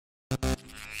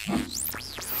You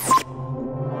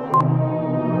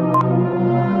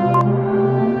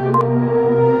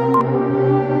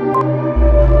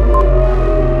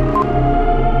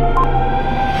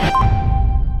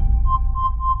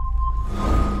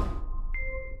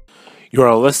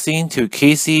are listening to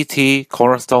KCT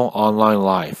Cornerstone Online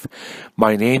Live.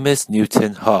 My name is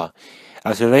Newton He.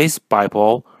 As today's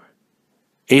Bible,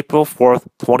 April 4th,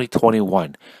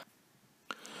 2021.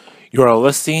 You are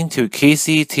listening to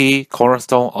KCT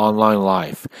Cornerstone Online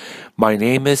Live. My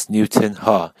name is Newton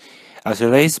He. As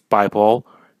today's Bible,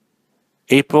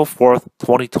 April 4th,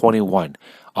 2021.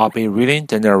 I'll be reading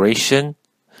the narration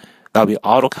that will be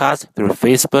autocast through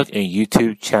Facebook and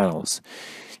YouTube channels.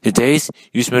 Today's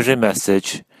Youth Ministry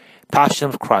message, Passion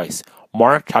of Christ,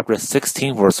 Mark chapter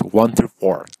 16, verse 1 through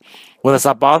 4. When the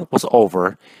Sabbath was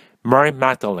over, Mary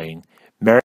Magdalene,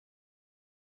 Mary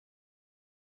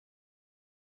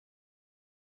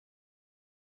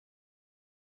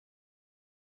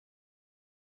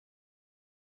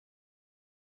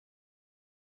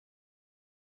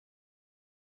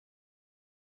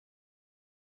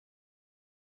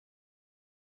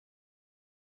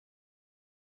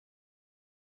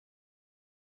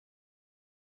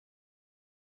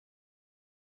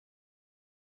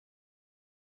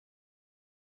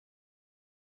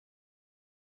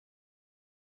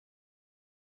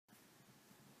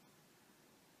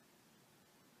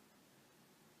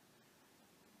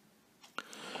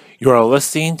You are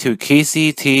listening to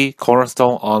KCT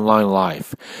Cornerstone Online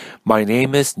Live. My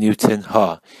name is Newton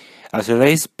He. As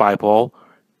today's Bible,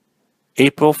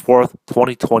 April 4th,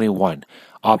 2021.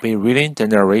 I'll be reading the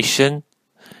narration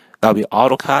that will be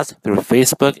autocast through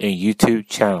Facebook and YouTube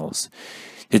channels.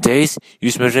 Today's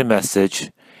Youth Ministry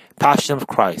message, Passion of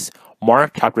Christ,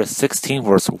 Mark chapter 16,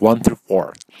 verse 1 through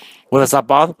 4. When the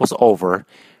Sabbath was over,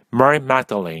 Mary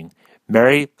Magdalene,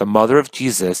 Mary the mother of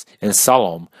Jesus, and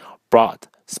Salome brought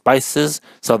spices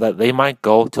so that they might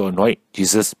go to anoint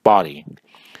Jesus' body.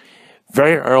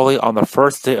 Very early on the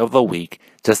first day of the week,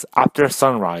 just after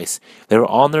sunrise, they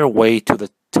were on their way to the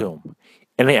tomb,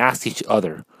 and they asked each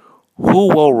other,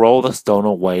 "Who will roll the stone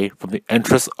away from the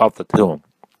entrance of the tomb?"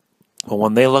 But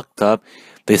when they looked up,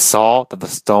 they saw that the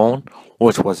stone,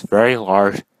 which was very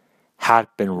large, had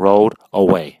been rolled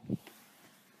away.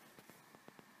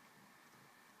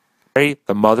 Mary,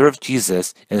 the mother of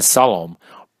Jesus, and Salome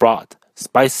brought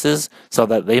spices so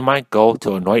that they might go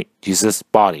to anoint Jesus'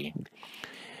 body.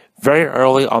 Very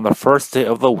early on the first day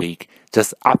of the week,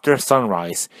 just after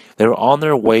sunrise, they were on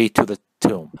their way to the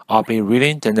tomb. I'll be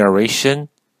reading the narration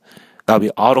that will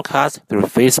be autocast through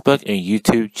Facebook and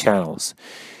YouTube channels.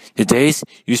 Today's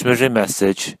Youth Ministry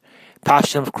message,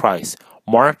 Passion of Christ,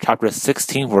 Mark chapter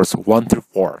 16, verse 1 through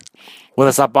 4. When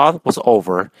the Sabbath was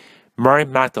over, Mary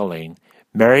Magdalene,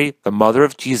 Mary the mother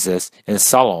of Jesus, and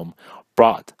Salome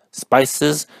brought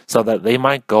spices so that they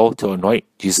might go to anoint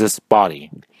Jesus'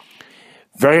 body.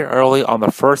 Very early on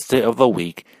the first day of the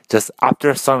week, just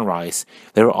after sunrise,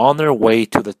 they were on their way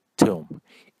to the tomb,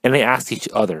 and they asked each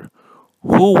other,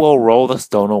 "Who will roll the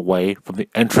stone away from the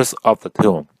entrance of the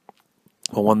tomb?"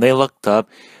 But when they looked up,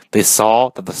 they saw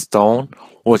that the stone,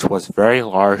 which was very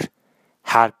large,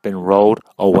 had been rolled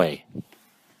away.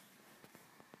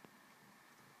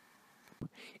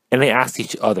 And they asked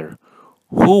each other,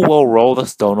 "Who will roll the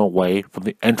stone away from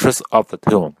the entrance of the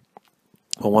tomb?"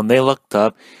 But when they looked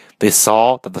up, they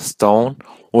saw that the stone,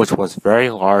 which was very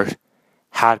large,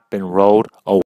 had been rolled away.